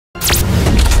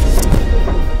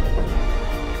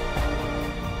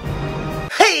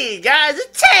guys,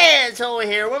 it's Tazwhole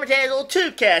here. We're Tazwhole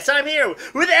Tubecast. I'm here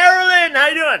with Ariquill. How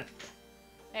you doing?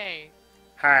 Hey.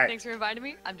 Hi. Thanks for inviting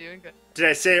me. I'm doing good. Did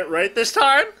I say it right this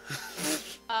time?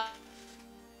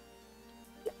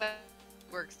 That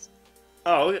works.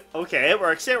 Oh, okay. It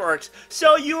works. It works.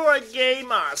 So you are a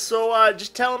gamer. So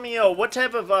just tell me, what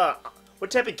type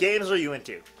of games are you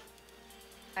into?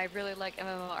 I really like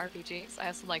MMORPGs. I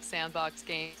also like sandbox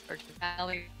games, Virtual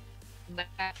Valley,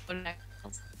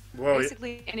 Well,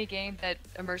 basically any game that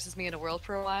immerses me in a world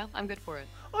for a while. I'm good for it.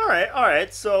 All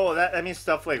right. So that means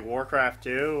stuff like Warcraft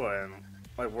 2 and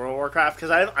like World of Warcraft,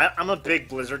 because I'm a big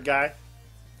Blizzard guy.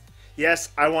 Yes,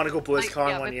 I want to go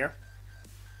BlizzCon one year.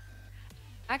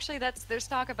 Actually, there's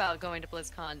talk about going to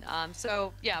BlizzCon.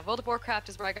 So yeah, World of Warcraft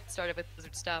is where I got started with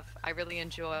Blizzard stuff. I really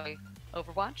enjoy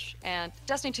Overwatch, and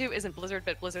Destiny 2 isn't Blizzard,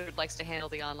 but Blizzard likes to handle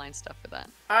the online stuff for that.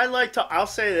 I'll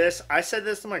say this. I said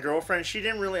this to my girlfriend. She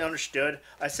didn't really understood.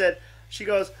 She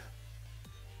goes,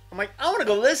 I'm like, I want to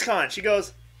go BlizzCon. She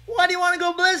goes, why do you want to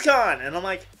go BlizzCon? And I'm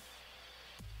like,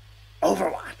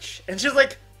 Overwatch. And she's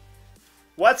like,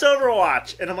 what's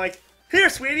Overwatch? And I'm like, here,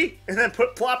 sweetie. And then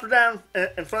plop her down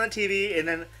in front of the TV and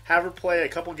then have her play a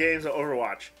couple games of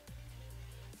Overwatch.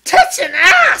 Tits and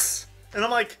ass! And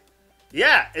I'm like,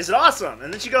 yeah, is it awesome?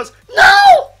 And then she goes,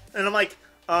 no! And I'm like,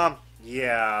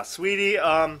 yeah, sweetie,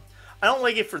 I don't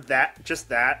like it for just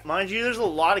that. Mind you, there's a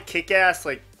lot of kick-ass,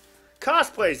 like,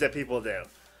 cosplays that people do.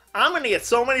 I'm gonna get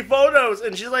so many photos.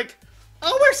 And she's like,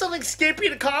 I'll wear something skimpy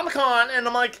to Comic-Con. And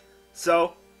I'm like,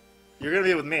 so, you're gonna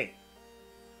be with me.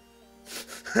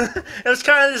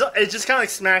 It just kind of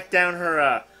smacked down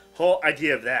her, whole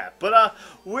idea of that. But,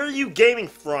 where are you gaming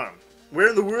from? Where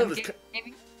in the world is...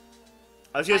 Gaming?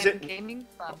 I was gonna say, gaming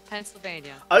from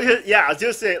Pennsylvania. I was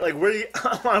gonna say, like, where you...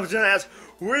 I was gonna ask,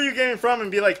 where are you gaming from?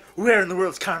 And be like, where in the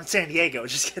world is Carmen San Diego?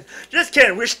 Just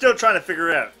kidding. We're still trying to figure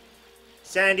it out.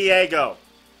 San Diego.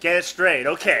 Get it straight.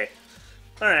 Okay.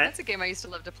 Alright. That's a game I used to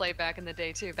love to play back in the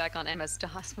day, too. Back on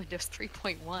MS-DOS, Windows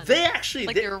 3.1. They actually...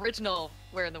 Like the original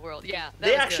Where in the World. Yeah.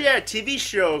 They actually had a TV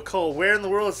show called Where in the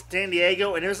World is San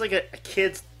Diego, and it was like a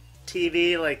kid's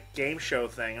TV, like, game show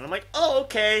thing. And I'm like, oh,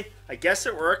 okay. I guess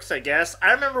it works, I guess.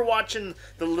 I remember watching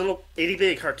the little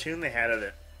itty-bitty cartoon they had of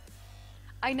it.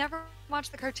 I never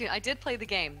watched the cartoon. I did play the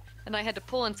game, and I had to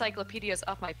pull encyclopedias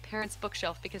off my parents'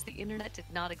 bookshelf because the internet did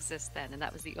not exist then, and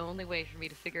that was the only way for me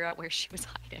to figure out where she was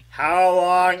hiding. How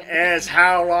long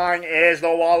is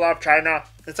the Wall of China?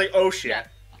 It's like, oh shit. Yeah.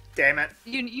 Damn it.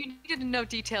 You needed to know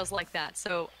details like that,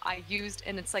 so I used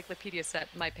an encyclopedia set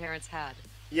my parents had.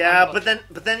 Yeah, but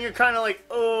then you're kind of like,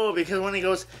 oh, because when he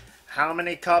goes, how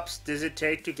many cups does it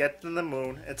take to get to the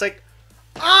moon? It's like,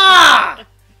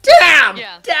 damn,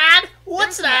 yeah. Dad,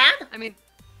 what's that? I mean,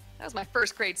 that was my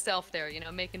first grade self there, you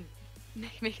know, making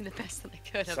the best that I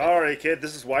could of it. Sorry, kid,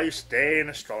 this is why you stay in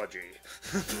astrology.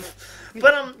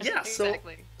 But yeah,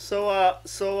 exactly.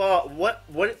 So what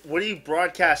do you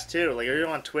broadcast to? Like, are you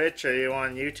on Twitch? Are you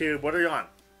on YouTube? What are you on?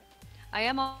 I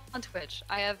am on Twitch.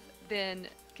 I have been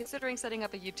considering setting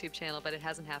up a YouTube channel, but it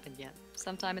hasn't happened yet.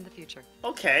 Sometime in the future.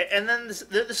 Okay, and then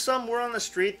there's some word on the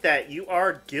street that you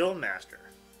are guild master.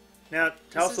 Now,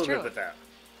 tell us a little bit about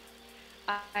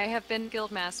that. I have been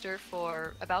guild master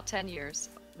for about 10 years.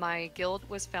 My guild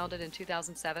was founded in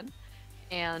 2007,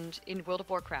 and in World of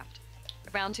Warcraft.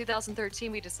 Around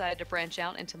 2013, we decided to branch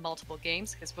out into multiple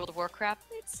games, because World of Warcraft,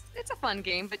 it's a fun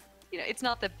game, but you know, it's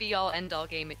not the be-all, end-all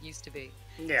game it used to be.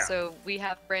 Yeah. So we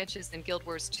have branches in Guild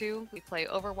Wars 2, we play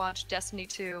Overwatch, Destiny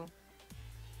 2,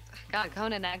 God,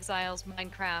 Conan Exiles,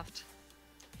 Minecraft.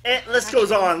 List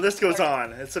goes on. The list goes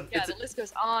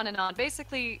on and on.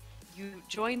 Basically, you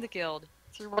join the guild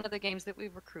through one of the games that we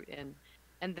recruit in,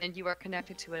 and then you are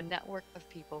connected to a network of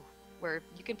people where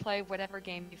you can play whatever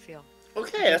game you feel.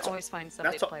 Okay, that's always find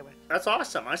somebody to play with. That's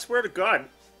awesome. I swear to God,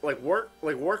 like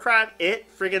Warcraft, it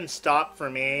friggin' stopped for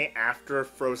me after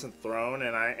Frozen Throne,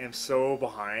 and I am so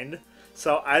behind.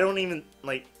 So I don't even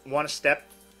like want to step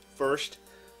first.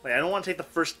 Like, I don't want to take the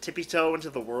first tippy toe into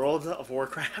the world of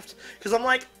Warcraft, because I'm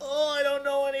like, oh, I don't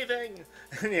know anything.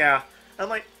 Yeah, I'm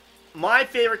like, my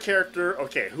favorite character.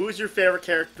 Okay, who's your favorite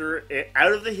character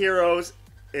out of the heroes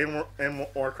in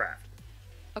Warcraft?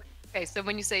 Okay, so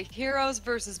when you say heroes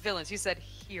versus villains, you said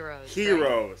heroes.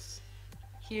 Heroes.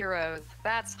 Right? Heroes.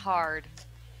 That's hard.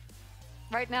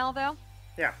 Right now, though?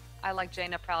 Yeah. I like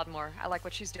Jaina Proudmoore. I like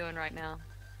what she's doing right now.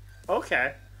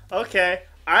 Okay.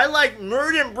 I like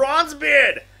Murden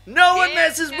Bronzebeard. No one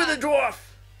messes with a dwarf.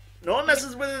 No one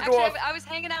messes with a dwarf. Actually, I was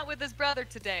hanging out with his brother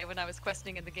today when I was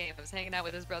questing in the game. I was hanging out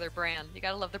with his brother Bran. You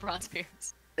gotta love the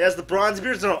Bronzebeards. Yes, the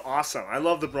Bronzebeards are awesome. I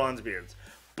love the Bronzebeards.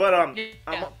 But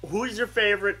who's your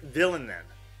favorite villain then?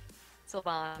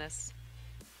 Sylvanas.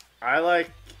 I like.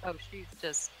 Oh, she's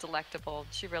just delectable.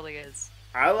 She really is.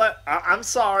 I'm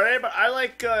sorry, but I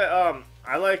like when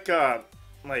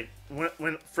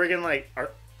friggin' like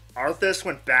Arthas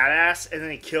went badass and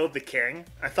then he killed the king.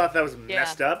 I thought that was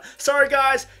messed up. Sorry,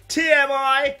 guys.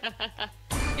 TMI.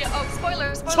 Yeah. Oh,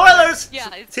 spoilers. Spoilers. Yeah.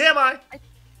 TMI.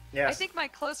 Yes. I think my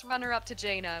close runner-up to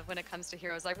Jaina when it comes to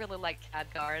heroes, I really like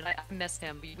Khadgar, and I miss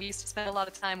him. We used to spend a lot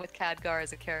of time with Khadgar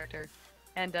as a character,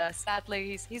 and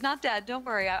sadly, he's not dead. Don't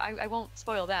worry, I won't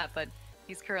spoil that, but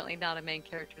he's currently not a main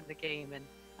character in the game, and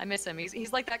I miss him.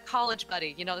 He's like that college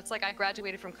buddy, you know. It's like I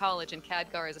graduated from college, and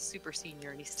Khadgar is a super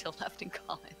senior, and he's still left in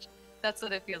college. That's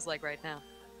what it feels like right now.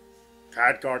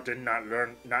 Khadgar did not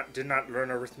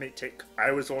learn arithmetic.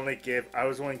 I was only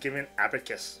given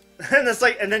abacus. And it's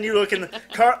like, and then you look in the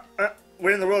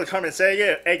we're in the world of Carmen and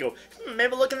say, I go,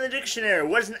 maybe look in the dictionary.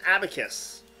 What is an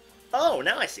abacus? Oh,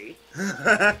 now I see.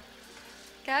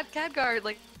 Khadgar,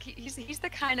 like he's the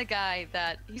kind of guy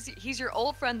that he's your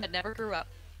old friend that never grew up,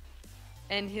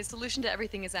 and his solution to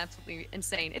everything is absolutely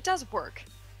insane. It does work,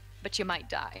 but you might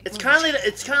die. It's kind of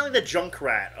like the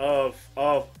Junkrat of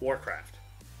Warcraft.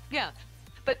 Yeah,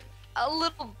 but a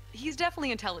little. He's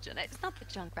definitely intelligent. It's not that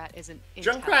Junkrat isn't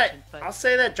intelligent. Junkrat, but I'll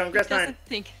say that Junkrat's he doesn't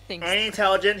think things. Ain't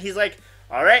intelligent. He's like,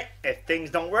 all right, if things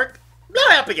don't work, blow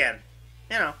it up again.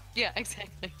 You know. Yeah,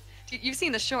 exactly. You've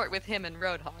seen the short with him and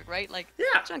Roadhog, right? Like,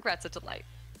 yeah. Junkrat's a delight,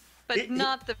 but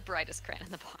not the brightest crayon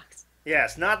in the box.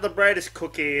 Yes, not the brightest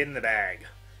cookie in the bag.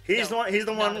 He's the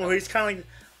one where he's kind of like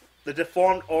the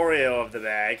deformed Oreo of the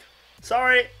bag.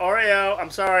 Sorry, Oreo. I'm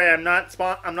sorry. I'm not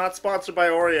sponsored by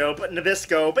Oreo, but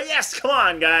Nabisco. But yes, come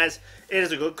on, guys. It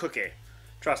is a good cookie.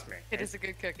 Trust me. It is a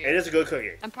good cookie. It is a good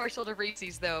cookie. I'm partial to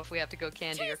Reese's though. If we have to go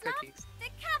candy or cookies. The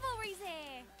cavalry's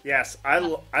here. Yes, I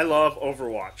love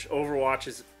Overwatch. Overwatch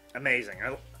is amazing.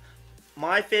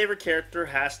 My favorite character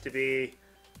has to be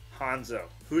Hanzo.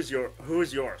 Who's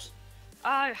yours?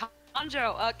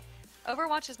 Hanjo.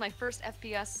 Overwatch is my first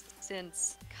FPS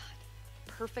since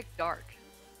Perfect Dark.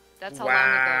 That's how long ago.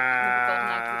 Remember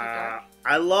GoldenEye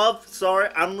Perfect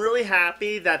Dark? I'm really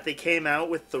happy that they came out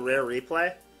with the rare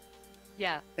replay.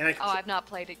 Yeah. And I've not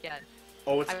played it yet.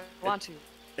 I want to.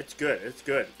 It's good. It's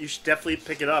good. You should definitely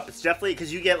pick it up. It's definitely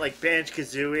because you get like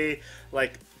Banjo-Kazooie,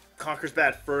 like Conker's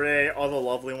Bad Fur Day, all the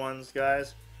lovely ones,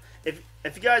 guys. If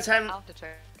you guys haven't, I'll have to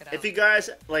check it out. If you guys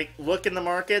like look in the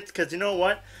markets, because you know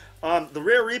what, the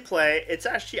rare replay, it's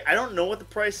actually, I don't know what the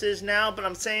price is now, but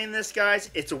I'm saying this,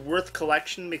 guys, it's a worth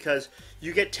collection because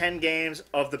you get 10 games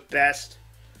of the best,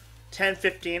 10,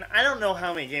 15. I don't know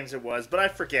how many games it was, but I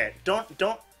forget. Don't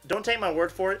take my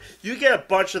word for it. You get a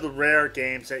bunch of the rare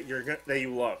games that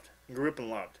you loved, grew up and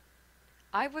loved.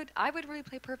 I would really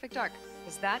play Perfect Dark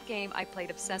because that game I played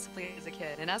obsessively as a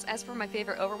kid. And as for my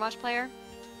favorite Overwatch player,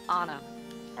 Ana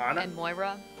and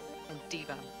Moira and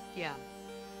Diva. Yeah,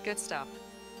 good stuff.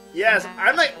 Yes,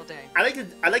 I like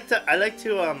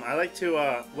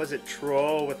to was it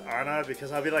troll with Ana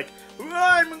because I'll be like,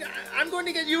 I'm going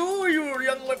to get you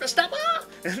young whippersnapper,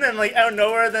 and then like out of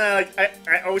nowhere, then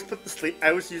I always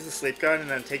use the sleep gun and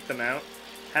then take them out,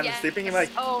 have them sleeping, and I'm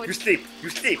like, you sleep.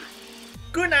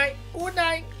 Good night, good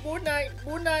night, good night,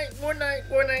 good night, good night,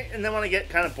 good night, and then when I get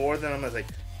kind of bored, then I'm like.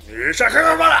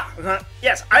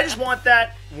 Yes, I just want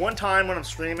that one time when I'm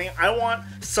streaming. I want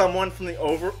someone from the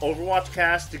Overwatch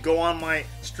cast to go on my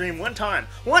stream one time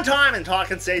and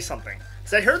talk and say something.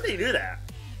 Because I heard they do that.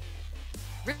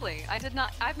 Really? I've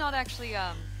not actually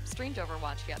streamed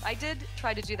Overwatch yet. I did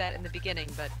try to do that in the beginning,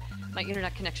 but my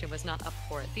internet connection was not up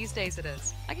for it. These days it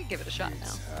is. I could give it a shot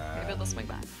now. Maybe it'll swing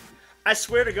back. I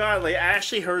swear to God, like I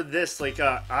actually heard this. Like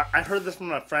I heard this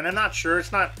from a friend. I'm not sure.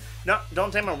 It's not.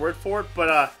 Don't take my word for it.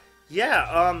 But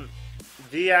yeah.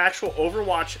 The actual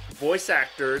Overwatch voice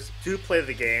actors do play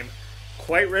the game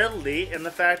quite readily, and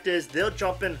the fact is they'll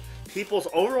jump in people's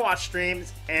Overwatch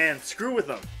streams and screw with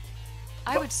them.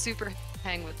 I would super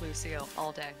hang with Lucio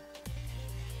all day.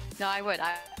 No, I would.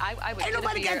 I would. Ain't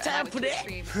nobody got time for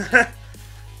that.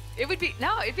 It'd be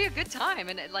a good time,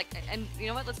 and and you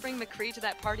know what? Let's bring McCree to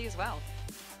that party as well.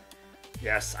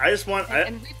 Yes, I just want.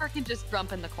 And Reaper can just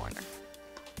jump in the corner.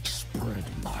 Spread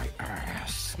my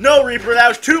ass. No, Reaper, that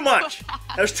was too much.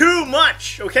 That was too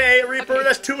much. Okay, Reaper,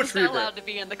 that's too much. He's Reaper. Not allowed to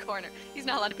be in the corner. He's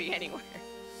not allowed to be anywhere.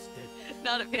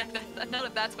 Not if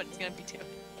that's what he's gonna be doing.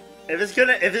 If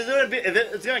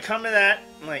it's gonna come to that,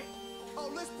 I'm like. Oh,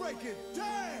 let's break it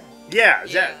down.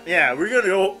 Yeah, we're gonna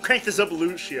go crank this up,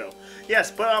 Lucio.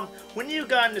 Yes, but when you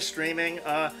got into streaming,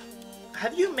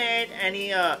 have you made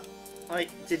any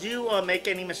did you make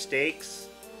any mistakes,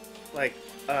 like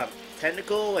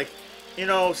technical, like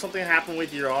something happened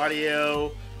with your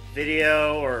audio,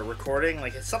 video, or recording,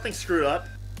 like something screwed up?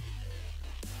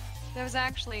 That was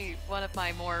actually one of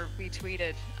my more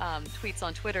retweeted tweets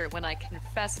on Twitter when I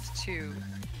confessed to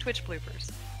Twitch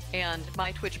bloopers. And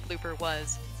my Twitch blooper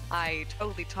was I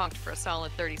totally talked for a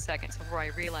solid 30 seconds before I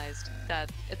realized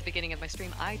that at the beginning of my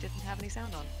stream I didn't have any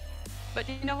sound on. But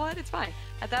you know what? It's fine.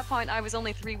 At that point, I was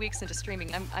only 3 weeks into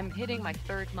streaming. I'm hitting my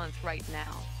 3rd month right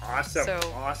now. Awesome. So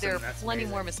awesome. there are That's plenty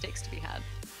amazing. more mistakes to be had.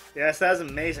 Yes, that's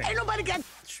amazing. Ain't nobody got.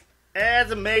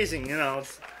 That's amazing. You know,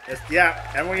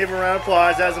 yeah. Everyone give a round of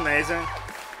applause. That's amazing.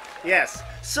 Yes.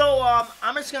 So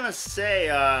I'm just gonna say,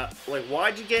 like,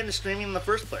 why'd you get into streaming in the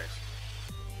first place?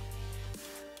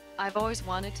 I've always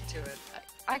wanted to do it.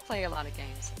 I play a lot of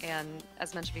games, and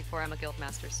as mentioned before, I'm a guild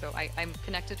master, so I'm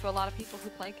connected to a lot of people who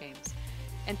play games.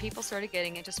 And people started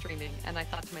getting into streaming, and I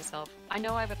thought to myself, I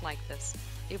know I would like this.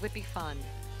 It would be fun.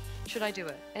 Should I do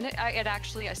it? And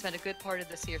I spent a good part of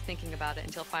this year thinking about it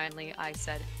until finally I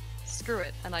said, screw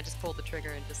it, and I just pulled the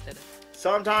trigger and just did it.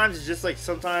 Sometimes it's just like,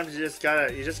 sometimes you just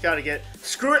gotta get,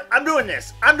 screw it, I'm doing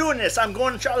this, I'm going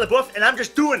to Charlie Buff, and I'm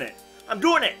just doing it. I'm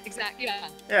doing it. Exactly, yeah.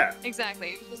 Yeah.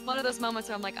 Exactly. It was one of those moments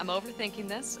where I'm like, I'm overthinking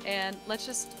this, and let's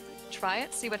just try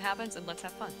it, see what happens, and let's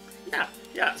have fun.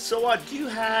 Yeah. So, do you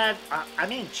have,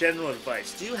 general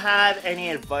advice, do you have any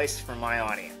advice for my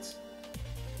audience?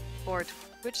 For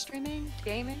Twitch streaming?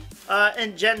 Gaming?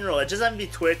 In general, it doesn't have to be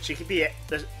Twitch, it could be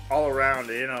all around,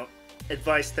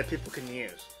 advice that people can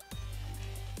use.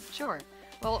 Sure.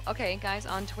 Well, okay, guys,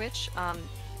 on Twitch,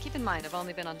 keep in mind, I've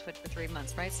only been on Twitch for 3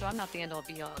 months, right? So I'm not the end-all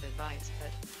be-all of advice,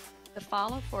 but the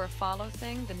follow for a follow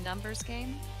thing, the numbers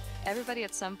game, everybody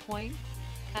at some point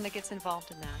kind of gets involved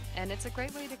in that. And it's a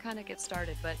great way to kind of get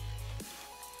started, but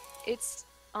it's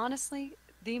honestly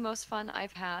the most fun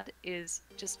I've had is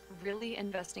just really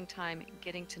investing time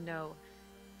getting to know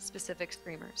specific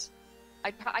streamers.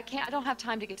 I don't have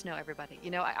time to get to know everybody.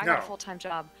 I got a full-time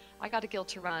job. I got a guild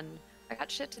to run. I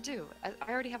got shit to do.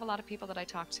 I already have a lot of people that I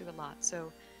talk to a lot,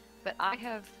 so... But I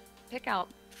have pick out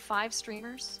 5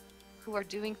 streamers who are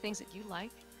doing things that you like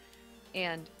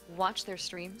and watch their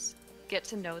streams, get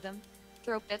to know them,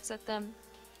 throw bits at them,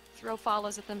 throw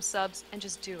follows at them, subs, and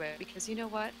just do it. Because you know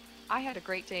what? I had a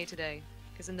great day today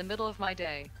because in the middle of my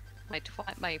day,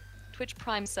 my Twitch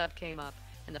Prime sub came up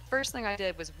and the first thing I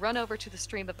did was run over to the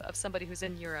stream of somebody who's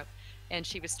in Europe and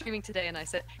she was streaming today and I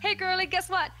said, hey girlie, guess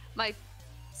what? My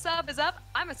sub is up.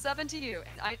 I'm a subbing to you.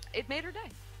 And it made her day.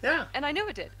 Yeah. And I knew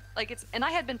it did. And I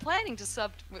had been planning to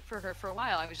sub for her for a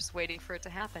while. I was just waiting for it to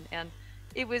happen, and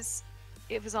it was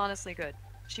honestly good.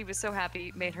 She was so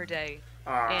happy, made her day,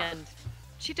 and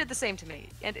she did the same to me.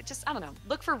 And it just, I don't know,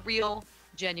 look for real,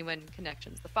 genuine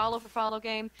connections. The follow for follow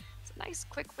game, it's a nice,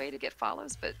 quick way to get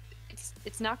follows, but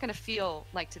it's not going to feel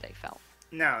like today felt.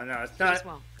 No, it's not.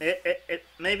 Well. It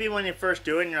maybe when you first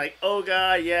do it, and you're like, oh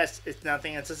god, yes, it's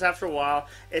nothing. It's just after a while,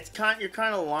 you're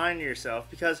kind of lying to yourself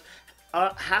because.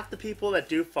 Half the people that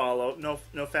do follow, no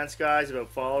offense guys about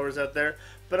followers out there,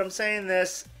 but I'm saying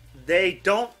this, they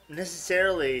don't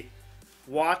necessarily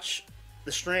watch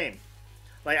the stream.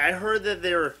 Like, I heard that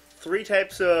there are 3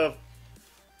 types of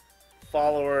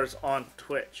followers on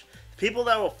Twitch. People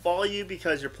that will follow you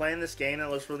because you're playing this game that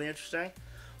looks really interesting,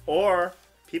 or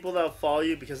people that will follow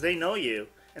you because they know you,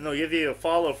 and they'll give you a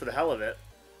follow for the hell of it,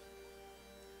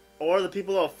 or the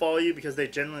people that will follow you because they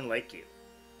genuinely like you.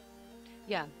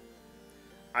 Yeah.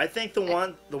 I think the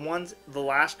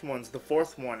last one's the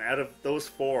 4th one out of those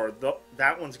 4.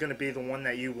 That one's going to be the one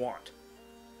that you want.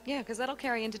 Yeah, because that'll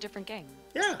carry into different games.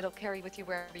 Yeah. It'll carry with you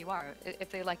wherever you are if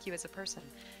they like you as a person,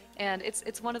 and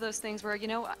it's one of those things where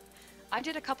I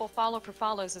did a couple follow for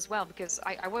follows as well because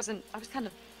I was kind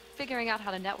of figuring out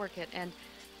how to network it. And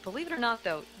believe it or not,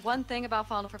 though, one thing about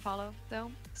follow for follow,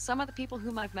 though, some of the people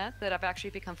whom I've met that I've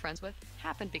actually become friends with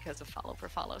happened because of follow for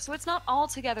follow. So it's not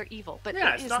altogether evil, but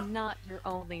yeah, it is not your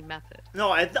only method.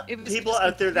 No, people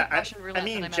out there that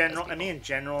in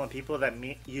general, and people that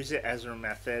use it as their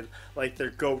method, like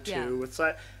their go-to. Yeah. It's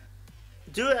like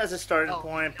do it as a starting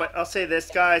point. But I'll say this,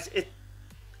 guys,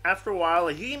 after a while,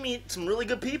 like, you can meet some really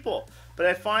good people. But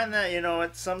I find that,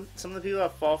 it's some of the people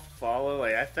that follow,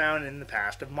 like I found in the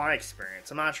past of my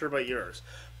experience. I'm not sure about yours.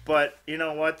 But you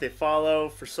know what? They follow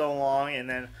for so long, and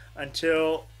then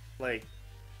until, like,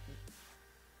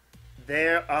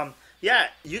 they're,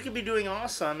 you could be doing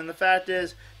awesome, and the fact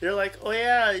is, they're like, oh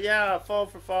yeah, follow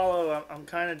for follow, I'm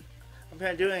kind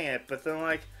of doing it. But then,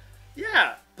 like,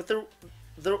 yeah, but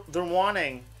they're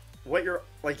wanting what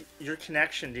your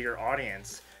connection to your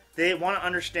audience. They want to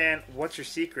understand what's your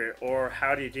secret, or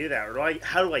how do you do that, or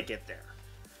how do I get there?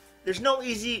 There's no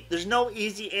easy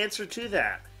answer to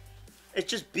that. It's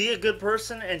just be a good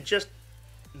person and just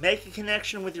make a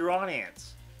connection with your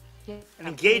audience. Yeah, and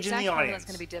engage in the exact audience. That's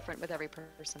going to be different with every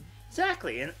person.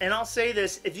 Exactly, and I'll say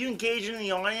this: if you engage in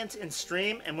the audience in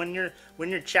stream, and when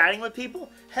you're chatting with people,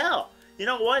 hell, you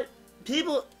know what?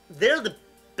 People, they're the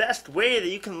best way that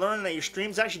you can learn that your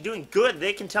stream's actually doing good.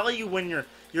 They can tell you when your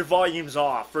volume's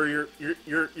off or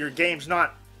your game's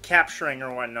not capturing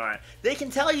or whatnot. They can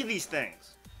tell you these things.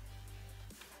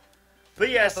 But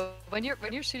yes, Yeah, but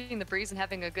when you're shooting the breeze and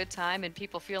having a good time and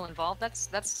people feel involved, that's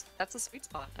a sweet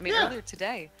spot. I mean, Yeah. earlier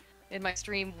today in my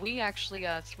stream, we actually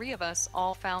 3 of us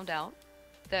all found out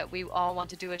that we all want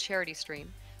to do a charity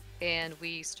stream, and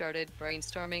we started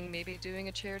brainstorming maybe doing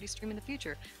a charity stream in the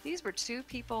future. These were 2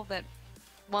 people that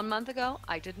 1 month ago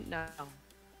I didn't know,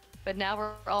 but now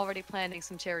we're already planning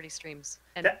some charity streams.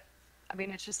 And I mean,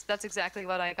 it's just, that's exactly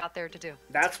what I got there to do.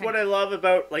 that's what I love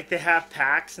about, like, they have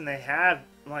PAX and they have,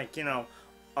 like, you know,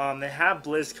 they have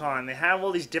BlizzCon, they have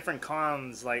all these different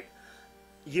cons, like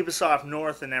Ubisoft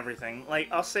North and everything. Like,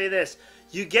 I'll say this,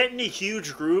 you get in a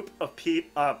huge group of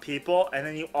people, and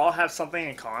then you all have something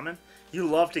in common. You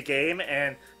love to game,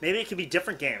 and maybe it could be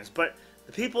different games, but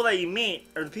the people that you meet,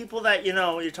 or the people that, you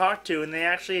know, you talk to, and they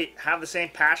actually have the same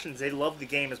passions, they love the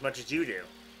game as much as you do.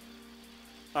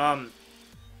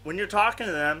 When you're talking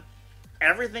to them,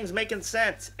 everything's making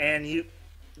sense, and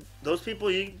those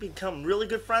people you become really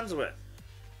good friends with.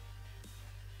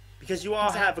 Because you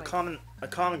all have a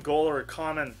common goal or a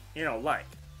common, you know, like.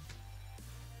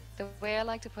 The way I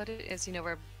like to put it is, you know,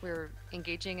 we're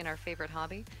engaging in our favorite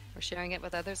hobby, we're sharing it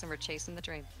with others, and we're chasing the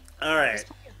dream. All right. There's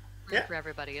plenty of room for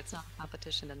everybody. It's not a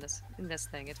competition in this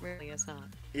thing. It really is not.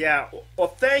 Yeah. Well,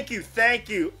 thank you.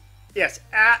 Yes,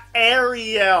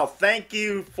 Ariel, thank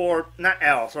you for, not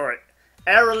L, sorry.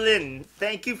 Arilyn,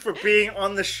 thank you for being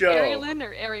on the show. Arilyn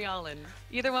or Ariolyn?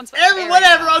 Either one's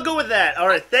Whatever, I'll go with that. All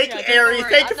right, thank you, Ari.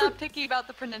 Thank you I'm for. not picky about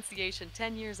the pronunciation.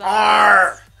 10 years on.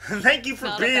 Arr! Thank you for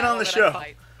Not a being on battle the that I show.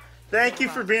 fight. Thank you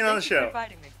for being on the Thank you for show.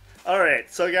 inviting me. All right,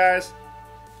 so guys.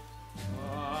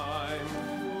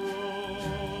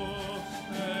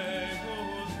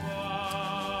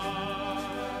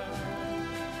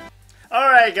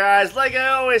 Alright guys, like I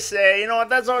always say, you know what,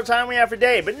 that's all the time we have for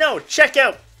today. But no, check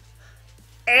out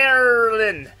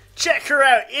Erlyn. Check her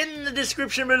out in the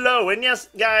description below. And yes,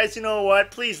 guys, you know what,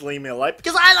 please leave me a like,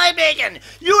 because I like bacon!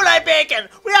 You like bacon!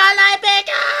 We all like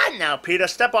bacon! Now, Peter,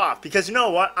 step off, because you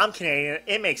know what, I'm Canadian,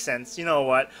 it makes sense. You know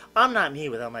what, I'm not me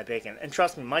without my bacon. And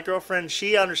trust me, my girlfriend,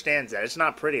 she understands that. It's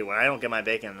not pretty when I don't get my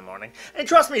bacon in the morning. And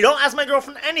trust me, don't ask my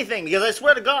girlfriend anything, because I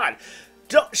swear to God,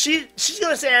 she's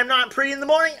gonna say I'm not pretty in the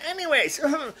morning anyways.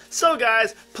 So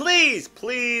guys, please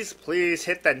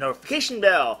hit that notification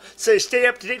bell so you stay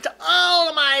up to date to all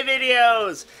of my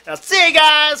videos. And I'll see you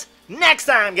guys next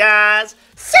time, guys.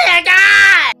 See you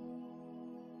guys!